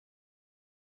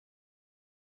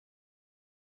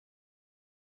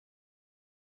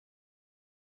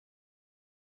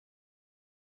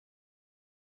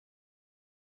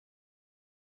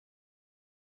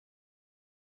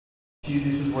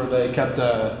This is where they kept,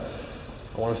 I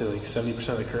want to say like 70%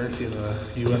 of the currency in the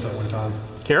U.S. at one time.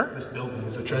 Here? This building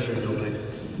is a treasury building.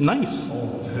 Nice.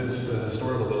 It's a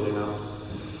historical building now.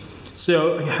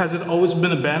 So has it always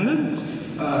been abandoned?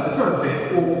 It's not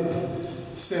abandoned. Well,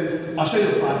 since I'll show you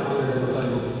the plaque upstairs. I'll tell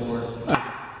you before.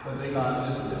 But they got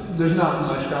just there's not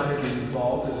much down here in these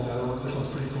vaults. There's another one. This one's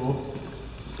pretty cool.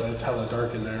 But it's hella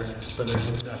dark in there. But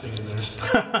there's nothing in there.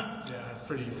 Yeah, it's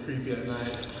pretty creepy at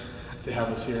night. They have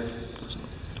us here.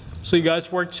 So you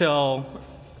guys work till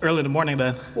early in the morning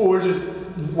then? Well, we're just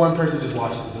one person just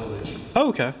watches the building. Oh,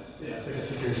 okay. Yeah, it's like a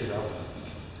security job.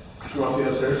 You want to see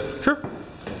upstairs? Sure.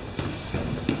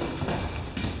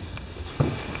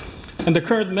 And the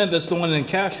current mint is the one in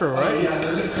Castro, right? Oh, yeah,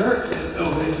 there's a current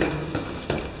building.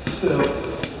 So.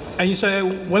 And you say,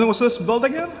 when was this built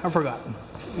again? I forgot.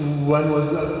 When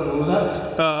was that? What was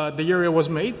that? The year it was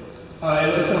made? It's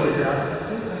over here. I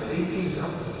think that's 18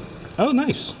 something. Oh,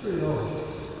 nice. Pretty old.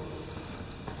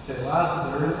 It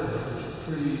lasted Earth, which is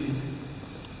pretty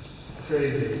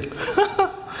crazy.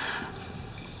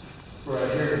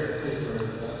 Right here.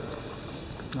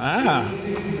 Ah.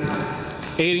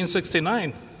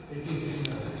 1869. 1869.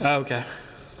 Oh, okay.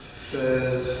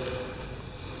 Says,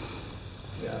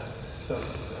 yeah, so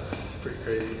it's pretty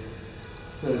crazy.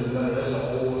 There's another, that's a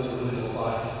really old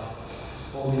flag.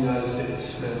 Old United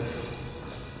States, man.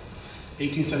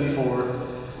 1874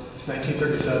 to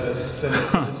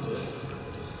 1937.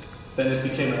 Then it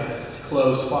became a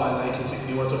closed spot in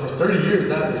 1961. So for 30 years,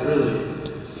 that was really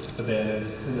abandoned.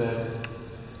 And then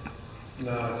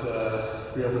now it's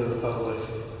reopened to the public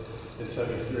in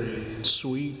 73.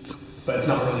 Sweet. But it's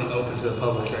not really open to the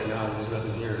public right now. There's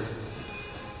nothing here.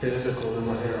 Here, there's a cool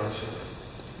one here. I'll show you.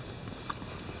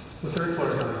 The third floor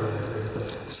is not really.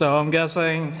 So I'm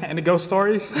guessing, any ghost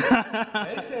stories?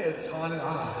 They say it's haunted.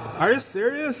 Are you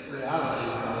serious? Yeah, I don't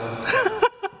know.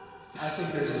 I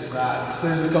think there's just rats.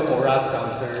 There's a couple rats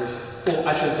downstairs. Well,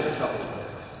 I shouldn't say a couple, but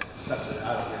that's it. I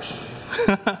don't hear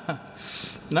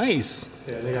shit. Nice.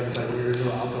 Yeah, they got this like weird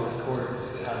little outdoor court.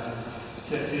 They have,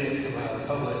 you can't see anything from out of the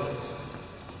public.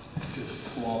 It's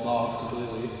just walled off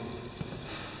completely.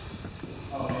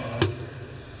 Oh yeah.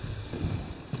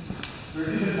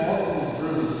 There's even balls in these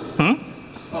rooms.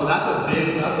 Oh,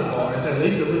 that's a ball right there. They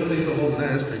used to leave things to hold in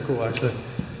there. It's pretty cool, actually.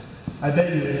 I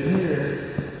bet you in here.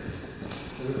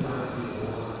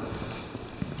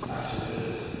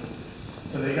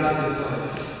 So they got this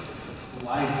like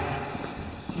light,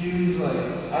 huge like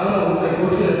I don't know, like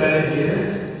look at a bed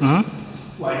here.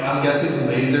 Like I'm guessing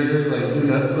lasers. Like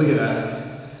look at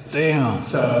that. Damn.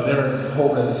 So they were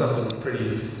holding something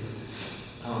pretty.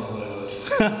 I don't know what it was.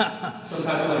 Some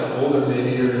type of like golden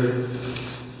maybe or.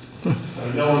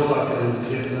 Like no one's like going to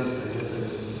get this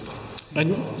thing.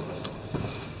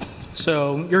 So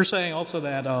you're saying also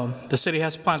that the city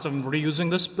has plans on reusing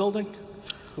this building?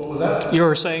 What was that? You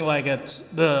were saying like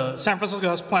the San Francisco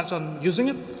has plans on using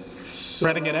it,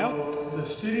 renting it out. The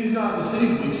city's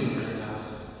leasing right now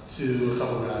to a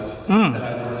couple guys that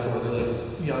I work for,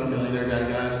 the young millionaire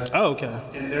guys. Oh, okay.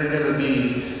 And they're going to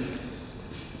be.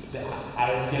 They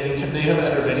have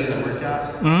other venues I work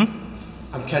at.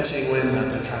 I'm catching wind that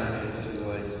they're trying to make this into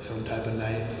like some type of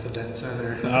night event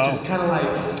center, which is kind of like.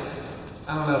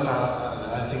 I don't know if I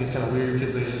think it's kind of weird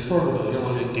because the historical building, you don't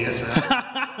want to dance around.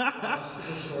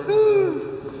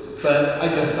 But I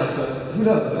guess that's who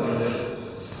knows what they want to do.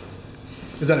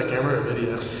 Is that a camera or a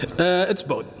video? It's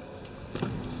both.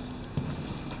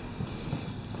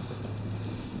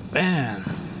 Man.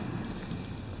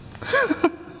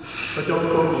 But don't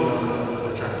quote me on what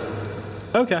they're trying to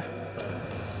do. Okay.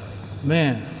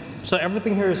 Man. So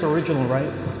everything here is original,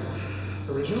 right?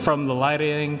 Original? From the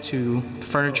lighting to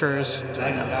furnitures.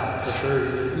 Yeah, for sure.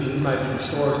 I mean, it might be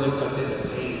restored. It looks like they have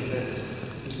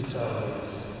 86. You can tell.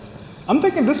 I'm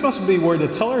thinking this must be where the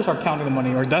tellers are counting the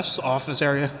money, or that's the office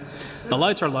area. The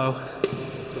lights are low.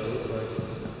 That's what it looks like.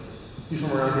 You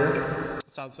from around here?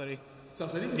 South City.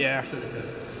 South City? Yeah. Pacific.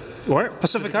 Where?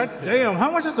 Pacific Heights? Damn,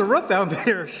 how much is the rent down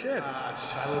there? Shit. I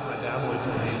live with my dad, only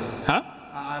 20. Huh?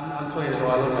 I'm 20 years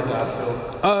old. I live with my dad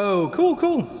still. Oh, cool,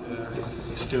 cool. Yeah.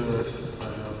 Just doing this.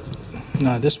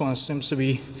 No, this one seems to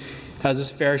be, has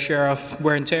its fair share of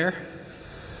wear and tear.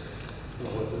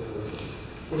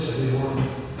 What's the new one?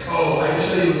 Oh, I can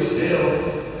show you the scale.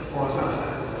 Oh, it's not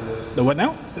that. The what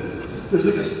now? There's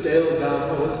like a scale down.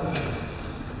 Oh, what's that?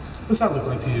 What's that look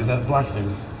like to you, that black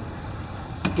thing?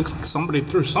 Looks like somebody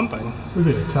threw something. Looks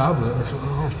like a tablet or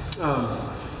something.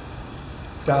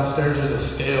 Downstairs there's a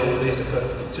scale where they used to put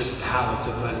just pallets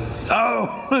of money.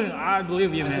 Oh, I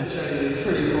believe you, man. It's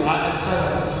pretty cool. It's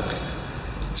kind of...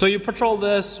 So you patrol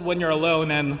this when you're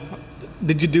alone, and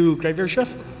did you do graveyard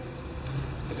shift?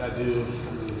 I do.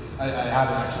 I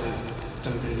haven't actually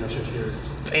done a graveyard shift here.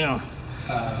 Damn.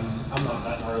 I'm not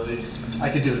that gnarly. I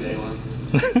could do a day one.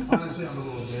 Honestly, I'm a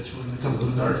little bitch when it comes to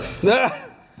the dark.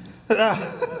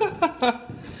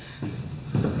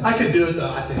 I could do it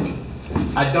though, I think.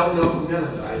 I don't know if I'm gonna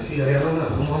though. I don't know. I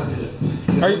don't want to do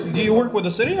it. Do you work with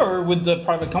the city or with the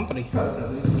private company? Private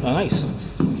company. Oh, nice.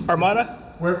 Armada?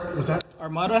 Where was that?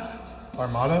 Armada?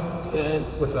 Armada?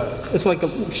 What's that? It's like a,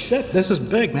 oh, shit, this is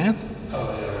big, man. Oh,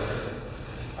 yeah.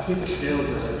 I think the scales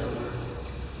are right somewhere.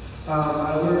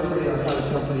 I work for a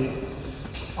private company,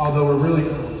 although we're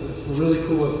really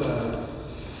cool with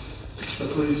the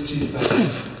police chief.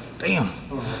 Damn. I don't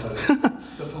know what that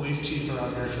is. The police chief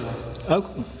around here, so. Oh,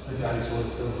 cool. My daddy's one of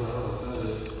those, I don't know what that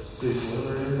is. Big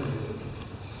delivery.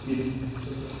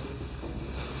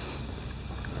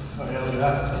 Oh, yeah, look at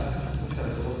that. That's kind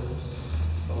of cool.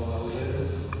 It's all elevated.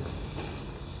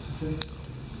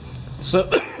 So,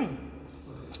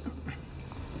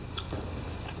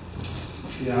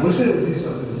 Yeah, I wish they would do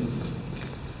something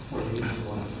more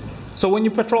useful. so when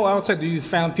you patrol outside, do you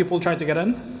find people trying to get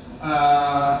in?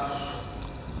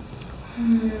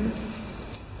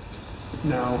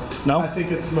 No. No? I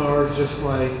think it's more just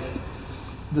like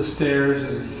the stairs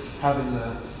and having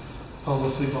the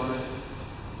homeless sleep on it.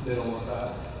 They don't want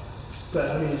that.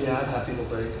 But I mean, yeah, I'd have people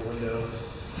break a window.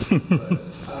 But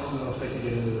I don't know if they can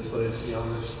get into this place, to be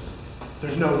honest.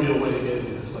 There's no real way to get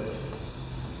into this place.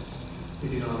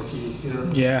 If you don't have a key, you know?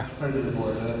 Yeah. I did more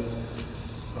of that.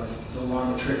 Like the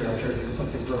long trigger after you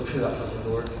fucking broke through that fucking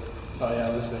door. Oh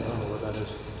yeah, this thing, I don't know what that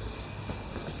is.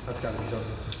 That's gotta be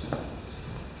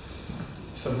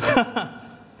something.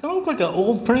 That looks like an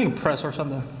old printing press or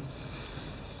something.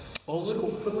 Old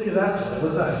school. But look at that.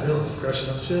 What's that doing? Crushing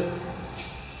up shit?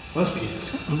 Must be.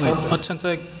 Like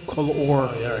authentic gold ore.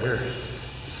 Oh, yeah, right here.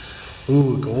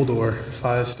 Ooh, gold ore.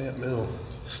 5 stamp mill.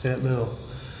 Stamp mill.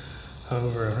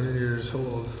 Over 100 years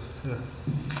old. Yeah.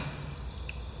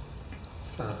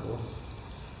 It's kind of cool.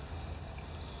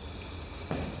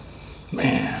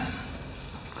 Man.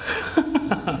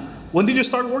 When did you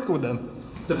start working with them?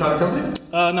 The power company?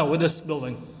 No, with this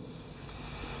building.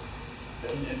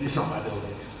 It's not my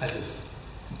building. I just,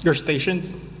 Your station?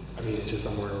 I mean, it's just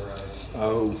somewhere where I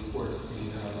Oh. work. I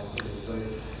mean, I don't know. It's like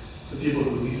the people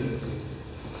who lease it.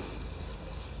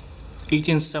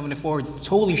 1874.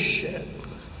 Holy shit.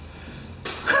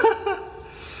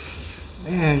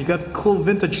 Man, you got cool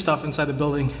vintage stuff inside the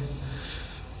building.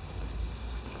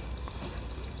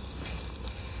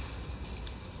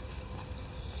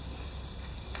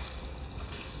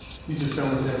 You just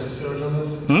filmed in San Francisco or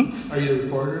something? Are you a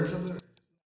reporter or something?